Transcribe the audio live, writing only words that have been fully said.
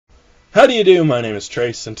How do you do? My name is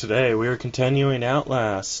Trace, and today we are continuing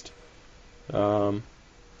Outlast. We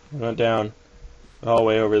went down the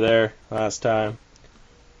hallway over there last time.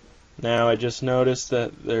 Now I just noticed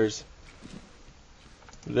that there's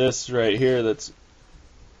this right here that's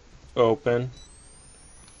open.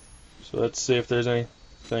 So let's see if there's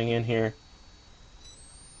anything in here.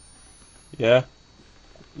 Yeah?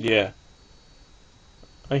 Yeah.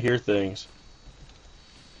 I hear things.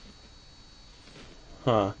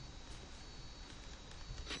 Huh.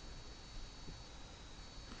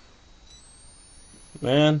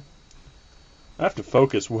 Man, I have to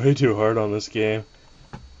focus way too hard on this game.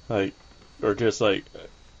 It's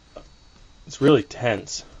really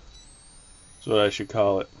tense. That's what I should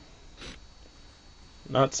call it.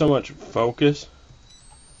 Not so much focus,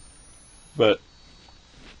 but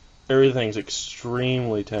everything's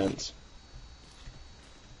extremely tense.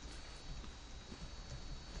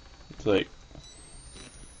 It's like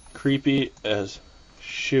creepy as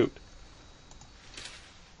shoot.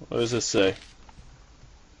 What does this say?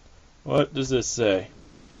 What does this say?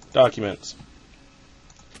 Documents.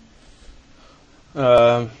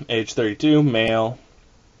 Age 32, male.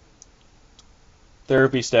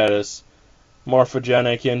 Therapy status.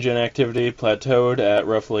 Morphogenic engine activity plateaued at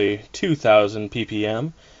roughly 2,000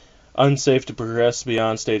 ppm. Unsafe to progress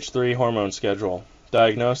beyond stage 3 hormone schedule.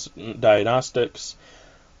 Diagnostics.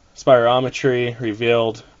 Spirometry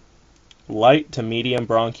revealed light to medium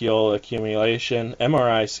bronchial accumulation.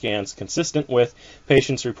 MRI scans consistent with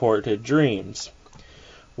patient's reported dreams.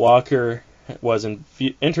 Walker was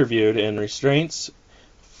interviewed in restraints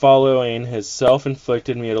following his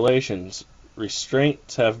self-inflicted mutilations.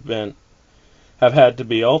 Restraints have had to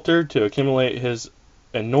be altered to accommodate his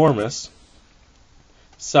enormous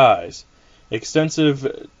size.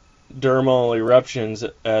 Extensive dermal eruptions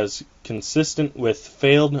as consistent with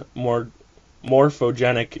failed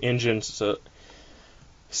morphogenic engine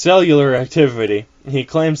cellular activity. He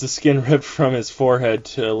claims the skin ripped from his forehead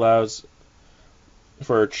to allows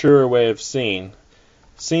for a truer way of seeing.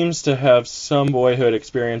 Seems to have some boyhood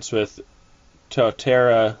experience with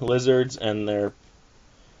Totara lizards and their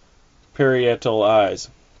parietal eyes.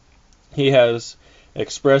 He has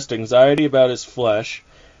expressed anxiety about his flesh,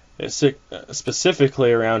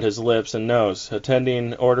 specifically around his lips and nose.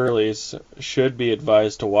 Attending orderlies should be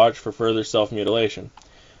advised to watch for further self-mutilation.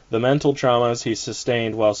 The mental traumas he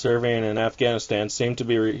sustained while serving in Afghanistan seem to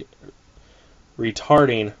be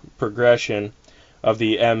retarding progression of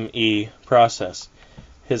the ME process.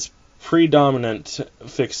 His predominant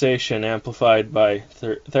fixation, amplified by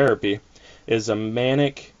therapy, is a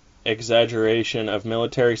manic exaggeration of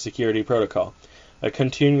military security protocol. A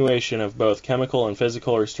continuation of both chemical and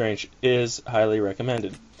physical restraint is highly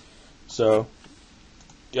recommended. So,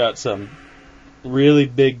 got some really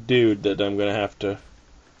big dude that I'm going to have to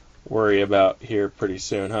worry about here pretty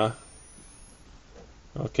soon, huh?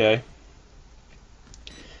 Okay.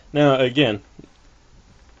 Now, again,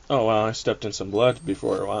 oh wow, I stepped in some blood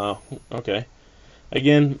before. Wow, okay.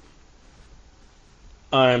 Again,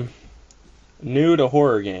 I'm new to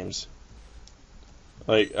horror games.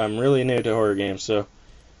 I'm really new to horror games, so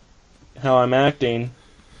how I'm acting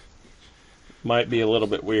might be a little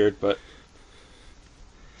bit weird, but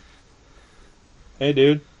hey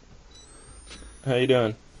dude, how you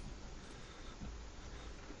doing?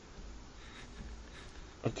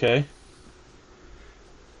 Okay.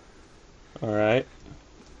 Alright.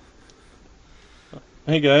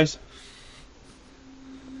 Hey guys.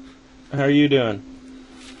 How are you doing?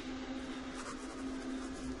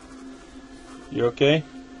 You okay?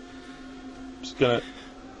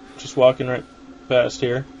 Just walking right past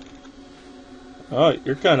here. Oh,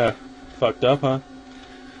 you're kinda fucked up, huh?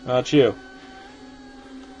 How about you?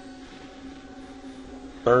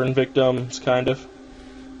 Burn victims, kind of?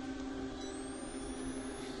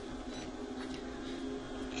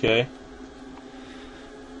 Okay.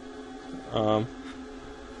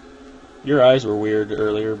 Your eyes were weird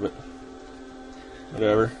earlier, but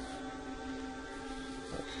whatever.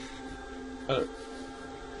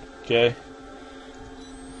 Okay.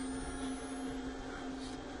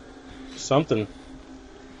 Something.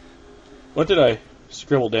 What did I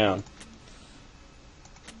scribble down?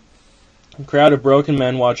 A crowd of broken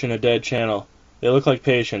men watching a dead channel. They look like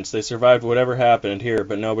patients. They survived whatever happened here,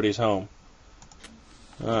 but nobody's home.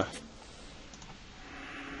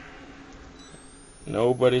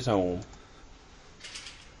 Nobody's home.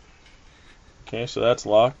 Okay, so that's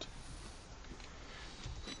locked.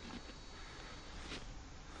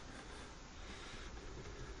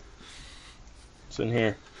 What's in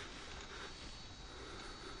here?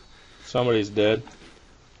 Somebody's dead.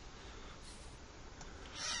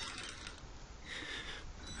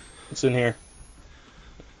 What's in here?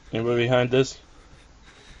 Anybody behind this?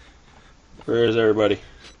 Where is everybody?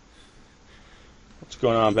 What's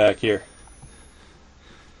going on back here?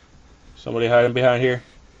 Somebody hiding behind here?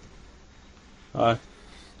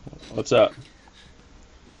 What's up?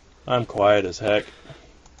 I'm quiet as heck.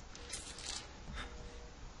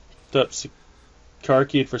 What's up? Car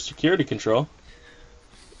key for security control.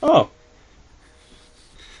 Oh.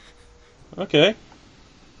 Okay.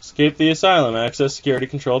 Escape the asylum. Access security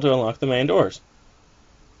control to unlock the main doors.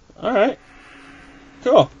 Alright.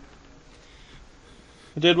 Cool.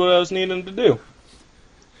 I did what I was needing to do.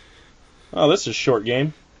 Oh, this is a short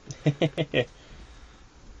game.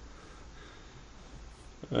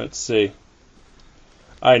 Let's see.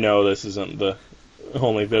 I know this isn't the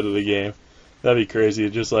only bit of the game. That'd be crazy.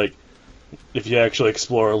 Just like, if you actually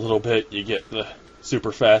explore a little bit, you get the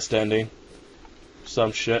super fast ending.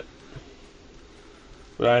 Some shit.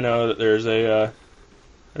 But I know that there's a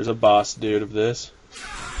boss dude of this.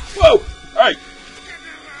 Whoa! Alright!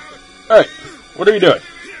 Alright, what are you doing?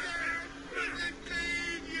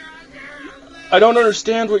 I don't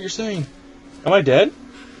understand what you're saying. Am I dead?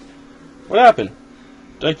 What happened?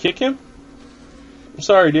 Did I kick him? I'm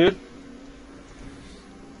sorry, dude.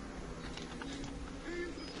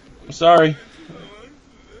 I'm sorry.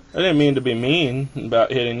 I didn't mean to be mean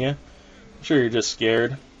about hitting you. I'm sure you're just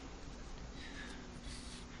scared.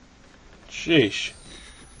 Sheesh.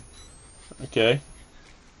 Okay.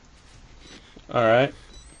 Alright.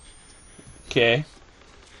 Okay.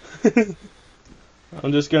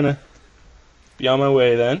 I'm just gonna be on my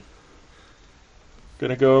way then.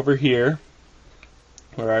 Gonna go over here,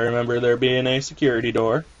 where I remember there being a security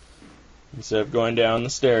door, instead of going down the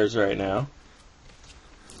stairs right now.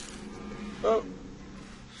 Oh,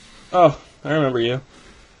 I remember you.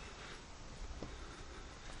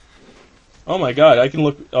 Oh my god, I can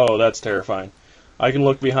look... Oh, that's terrifying. I can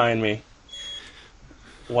look behind me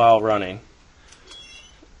while running.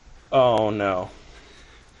 Oh no.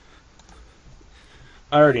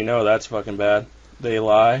 I already know that's fucking bad. They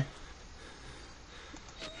lie.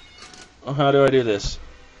 Oh, how do I do this?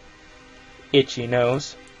 Itchy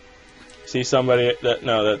nose. See somebody that...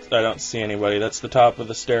 No, that I don't see anybody. That's the top of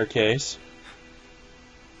the staircase.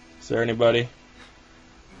 Is there anybody?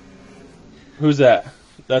 Who's that?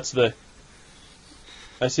 That's the...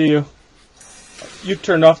 I see you. You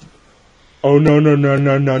turned off... Oh, no, no, no,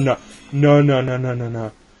 no, no, no. No, no, no, no, no,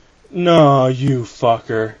 no. No, you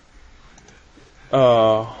fucker.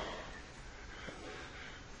 Oh.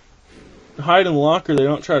 Hide in the locker, they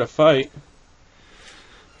don't try to fight.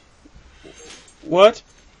 What?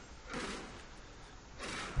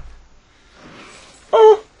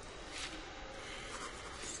 Oh!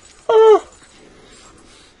 Oh!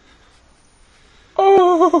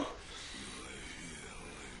 Oh!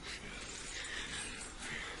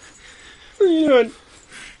 What are you doing?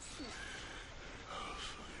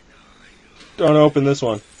 Don't open this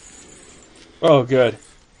one. Oh, good.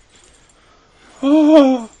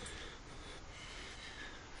 Oh!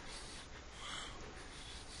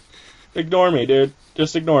 Ignore me, dude.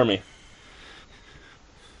 Just ignore me.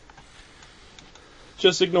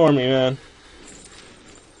 Just ignore me, man.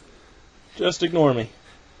 Just ignore me.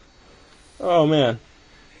 Oh, man.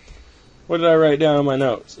 What did I write down in my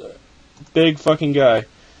notes? Big fucking guy.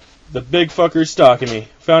 The big fucker's stalking me.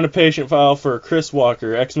 Found a patient file for Chris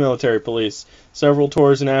Walker, ex-military police. Several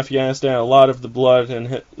tours in Afghanistan. A lot of the blood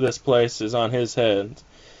in this place is on his head.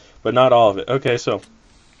 But not all of it. Okay, so.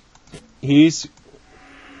 He's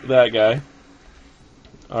that guy.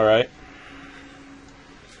 Alright.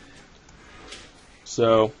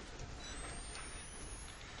 So.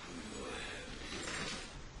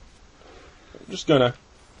 I'm just gonna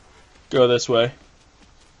go this way.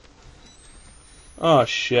 Oh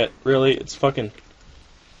shit, really? It's fucking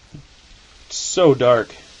so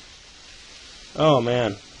dark. Oh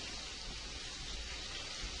man.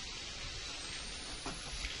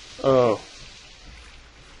 Oh.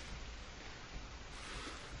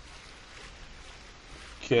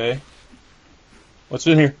 Okay. What's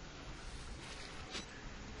in here?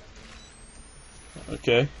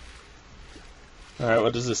 Okay. Alright,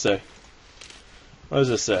 what does this say? What does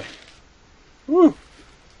this say? Woo!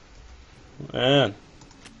 Man.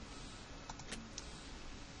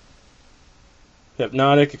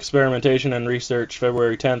 Hypnotic Experimentation and Research,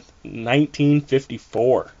 February 10th,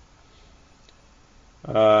 1954.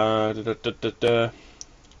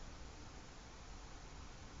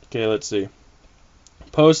 Okay, let's see.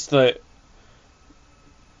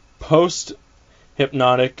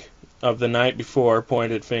 Post-hypnotic of the night before,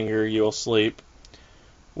 pointed finger, you'll sleep.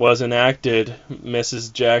 was enacted,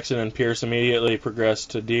 Mrs. Jackson and Pierce immediately progressed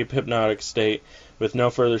to a deep hypnotic state with no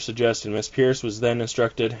further suggestion. Miss Pierce was then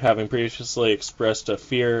instructed, having previously expressed a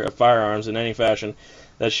fear of firearms in any fashion,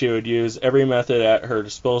 that she would use every method at her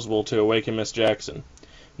disposal to awaken Miss Jackson,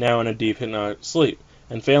 now in a deep hypnotic sleep,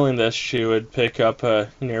 and failing this, she would pick up a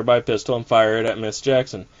nearby pistol and fire it at Miss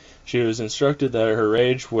Jackson. She was instructed that her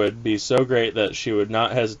rage would be so great that she would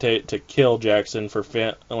not hesitate to kill Jackson for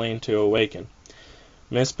failing to awaken.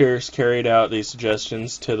 Miss Pierce carried out these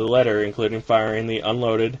suggestions to the letter, including firing the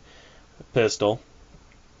unloaded pistol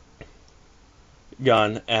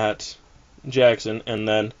gun at Jackson, and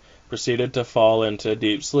then proceeded to fall into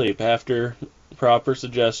deep sleep. After proper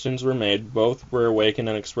suggestions were made, both were awakened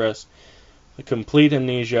and expressed complete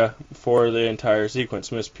amnesia for the entire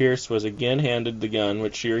sequence. Miss Pierce was again handed the gun,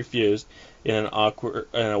 which she refused, in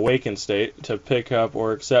an awakened state, to pick up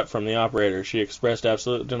or accept from the operator. She expressed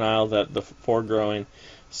absolute denial that the foregoing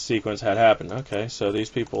sequence had happened. Okay, so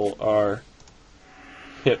these people are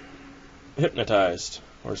hypnotized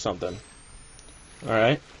or something.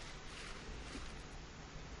 Alright.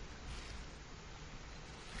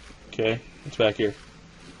 Okay, what's back here?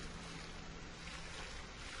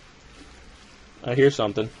 I hear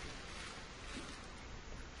something.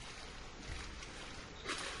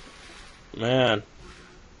 Man.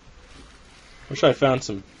 Wish I found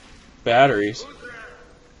some batteries.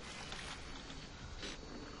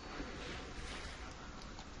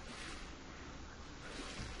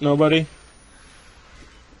 Nobody?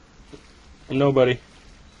 Nobody.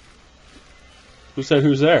 Who said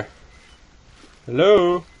who's there?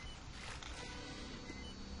 Hello?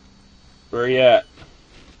 Where are you at?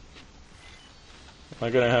 Am I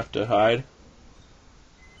gonna have to hide?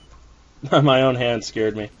 My own hand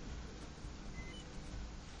scared me.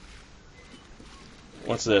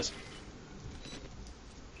 What's this?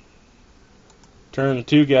 Turn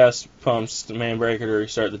 2 gas pumps to main breaker to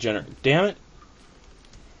restart the generator. Damn it!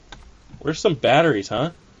 Where's some batteries, huh?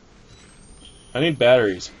 I need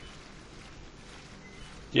batteries.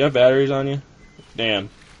 Do you have batteries on you? Damn.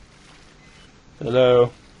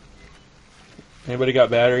 Hello? Anybody got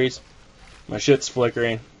batteries? My shit's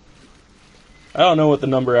flickering. I don't know what the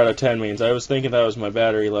number out of 10 means. I was thinking that was my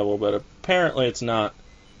battery level, but apparently it's not.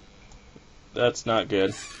 That's not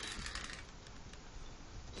good.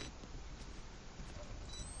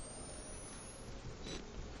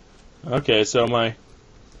 Okay, so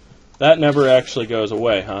that never actually goes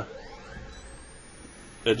away, huh?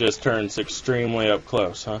 It just turns extremely up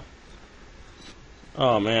close, huh?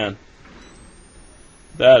 Oh man.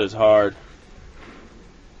 That is hard.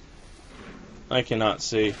 I cannot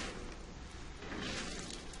see.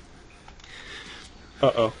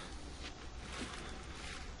 Uh-oh.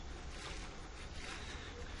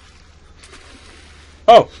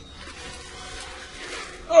 Oh!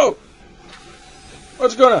 Oh!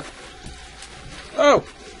 What's going on? Oh!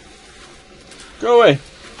 Go away.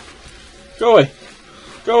 Go away.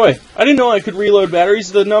 Go away. I didn't know I could reload batteries.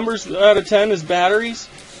 The numbers out of 10 is batteries?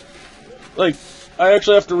 Like, I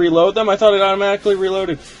actually have to reload them? I thought it automatically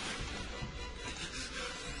reloaded.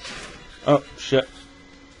 Oh, shit.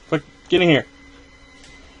 Quick, get in here.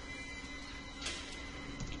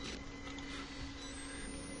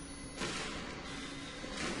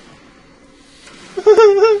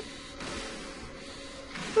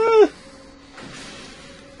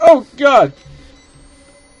 Oh, God.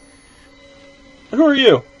 Who are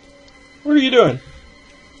you? What are you doing?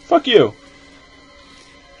 Fuck you.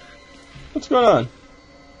 What's going on?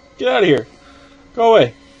 Get out of here. Go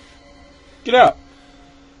away. Get out.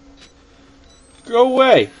 Go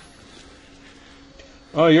away.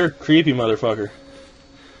 Oh, you're a creepy motherfucker.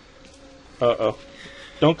 Uh-oh.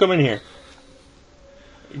 Don't come in here.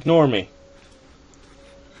 Ignore me.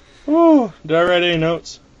 Ooh, did I write any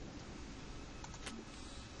notes?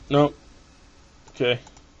 Nope. Okay.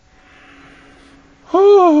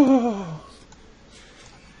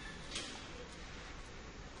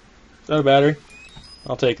 Is that a battery?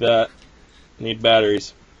 I'll take that. Need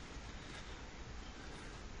batteries.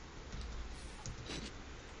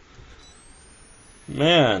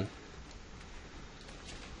 Man.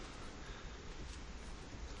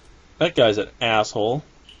 That guy's an asshole.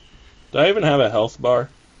 Do I even have a health bar?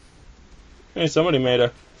 Hey, somebody made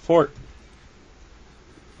a fort.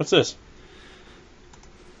 What's this?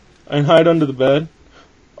 I can hide under the bed.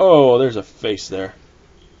 Oh, there's a face there.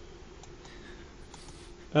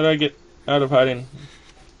 How do I get out of hiding?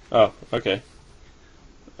 Oh, okay.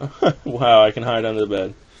 Wow, I can hide under the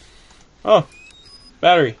bed. Oh,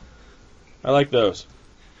 battery. I like those.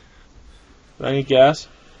 Do I need gas?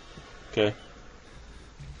 Okay.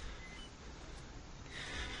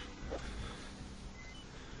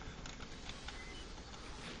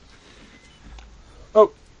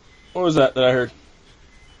 What was that I heard?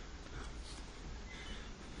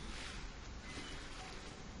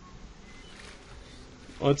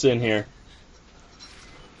 What's in here?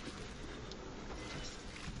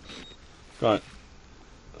 Come on.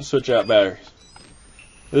 Switch out batteries.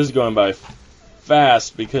 This is going by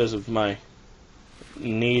fast because of my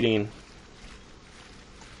needing.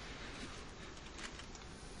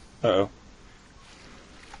 Uh-oh.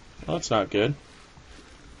 Well, that's not good.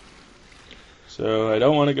 So I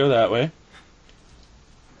don't want to go that way.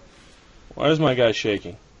 Why is my guy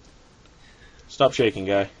shaking? Stop shaking,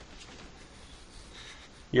 guy.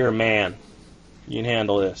 You're a man. You can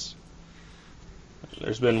handle this.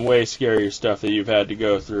 There's been way scarier stuff that you've had to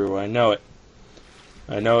go through. I know it.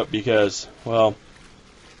 I know it because, well,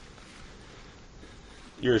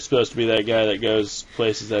 you're supposed to be that guy that goes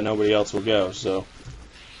places that nobody else will go, so.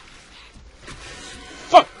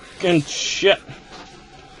 Fucking shit!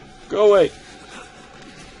 Go away!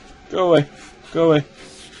 Go away! Go away!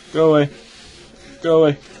 Go away! Go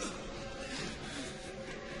away!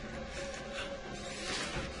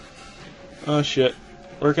 Oh shit.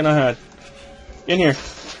 Where can I hide? In here.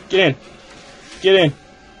 Get in. Get in.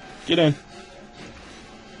 Get in.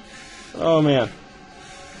 Oh man.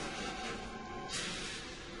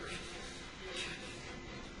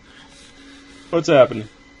 What's happening?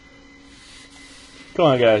 Come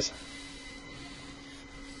on, guys.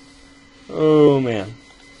 Oh man.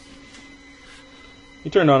 He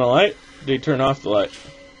turned on a light? Did he turn off the light?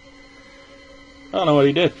 I don't know what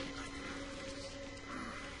he did.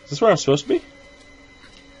 Is this where I'm supposed to be?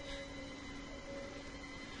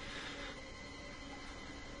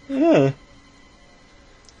 Yeah.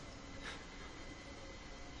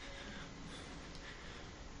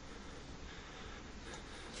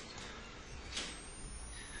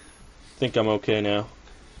 Think I'm okay now.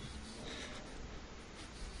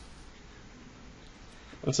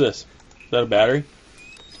 What's this? Is that a battery?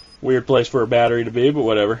 Weird place for a battery to be, but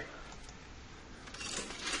whatever.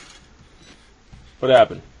 What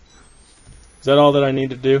happened? Is that all that I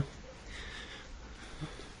need to do?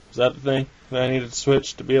 Is that the thing that I needed to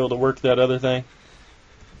switch to be able to work that other thing?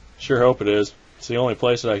 Sure hope it is. It's the only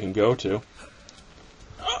place that I can go to.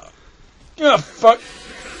 Oh, fuck.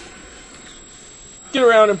 Get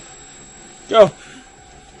around him. Go.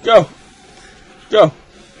 Go. Go.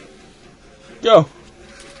 Go.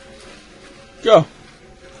 Go.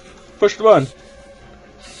 Push the button.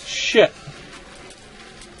 Shit.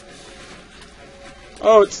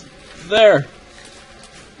 Oh, it's there.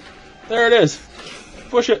 There it is.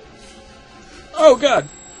 Push it. Oh, God.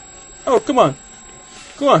 Oh, come on.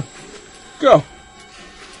 Come on. Go.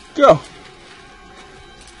 Go.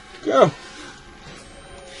 Go.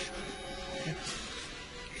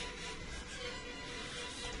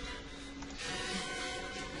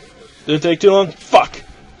 Did it take too long? Fuck.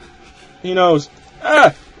 He knows.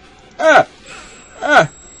 Ah! Ah! Ah!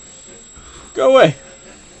 Go away.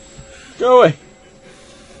 Go away.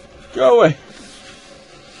 Go away.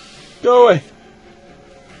 Go away.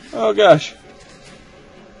 Oh gosh.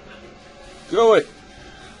 Go away.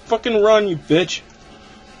 Fucking run, you bitch.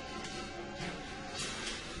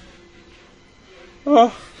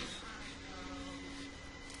 Oh.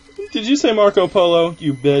 Did you say Marco Polo,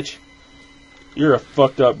 you bitch? You're a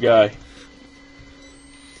fucked up guy.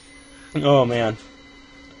 Oh man.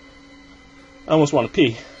 I almost want to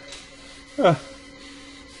pee.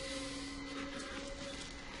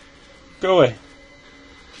 Go away.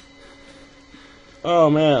 Oh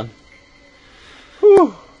man.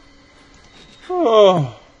 Whew.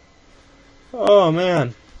 Oh. Oh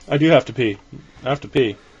man. I do have to pee. I have to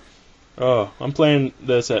pee. Oh, I'm playing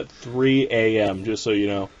this at 3 a.m. just so you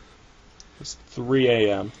know. It's 3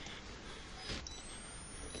 a.m.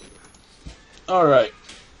 Alright.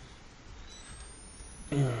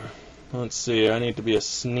 Let's see, I need to be a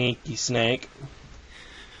sneaky snake.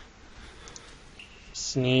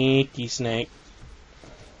 Sneaky snake.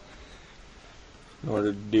 In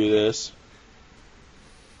order to do this.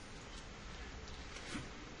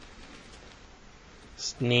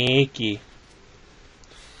 Sneaky.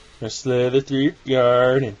 I slither through your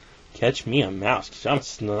garden. Catch me a mouse, 'cause I'm a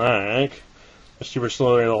snake. A super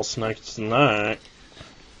slow little snake.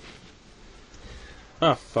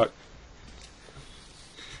 Oh, fuck.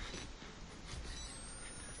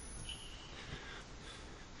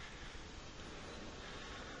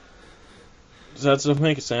 Does that still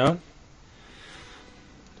make a sound?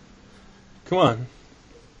 Come on.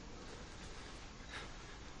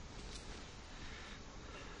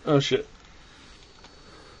 Oh shit.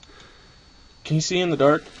 Can you see in the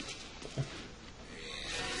dark?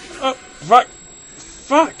 Oh, fuck.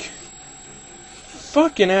 Fuck.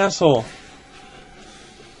 Fucking asshole.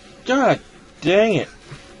 God dang it.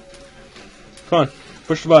 Come on,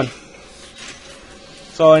 push the button.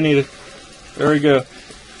 That's all I needed. There we go.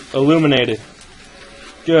 Illuminated.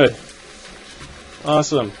 Good.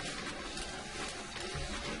 Awesome.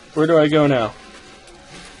 Where do I go now?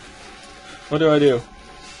 What do I do?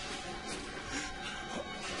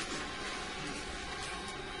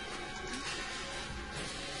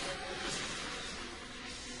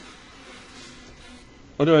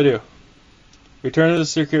 What do I do? Return to the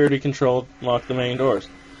security control, lock the main doors.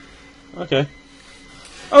 Okay.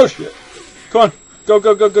 Oh shit! Come on! Go,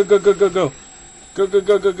 go, go, go, go, go, go, go! Go, go,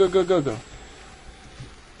 go, go, go, go, go, go!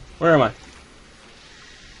 Where am I?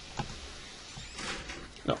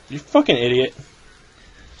 No, you fucking idiot.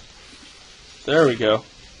 There we go.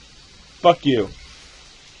 Fuck you.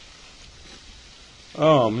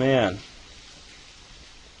 Oh, man.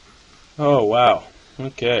 Oh, wow.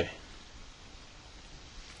 Okay.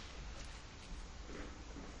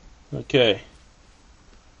 Okay.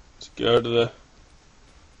 Let's go to the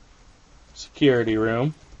security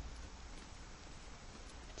room.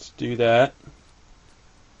 Let's do that.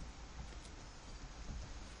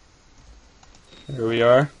 Here we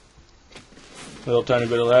are. A little tiny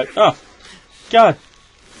bit of lag. Oh! God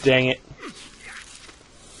dang it.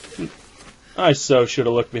 I so should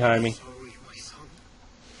have looked behind me. Sorry, my son.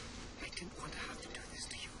 I didn't want to have to do this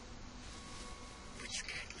to you. But you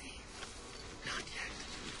can't leave. Not yet.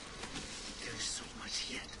 There is so much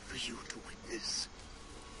yet for you to witness.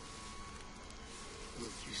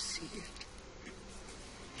 Will you see it?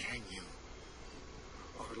 Can you?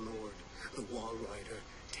 Our Lord, the Wall Rider,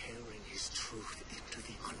 tearing his truth into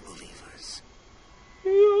the unbelievers.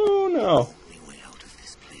 Oh no. The only way out of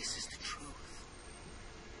this place is the truth.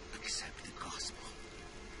 Accept the gospel,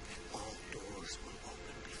 and all doors will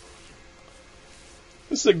open before you.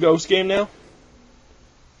 This is a ghost game now?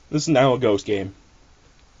 This is now a ghost game.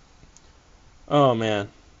 Oh man.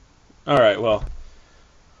 Alright, well.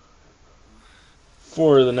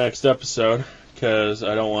 For the next episode, because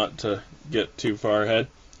I don't want to get too far ahead,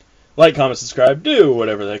 like, comment, subscribe, do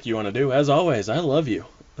whatever the heck you want to do. As always, I love you.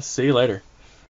 See you later.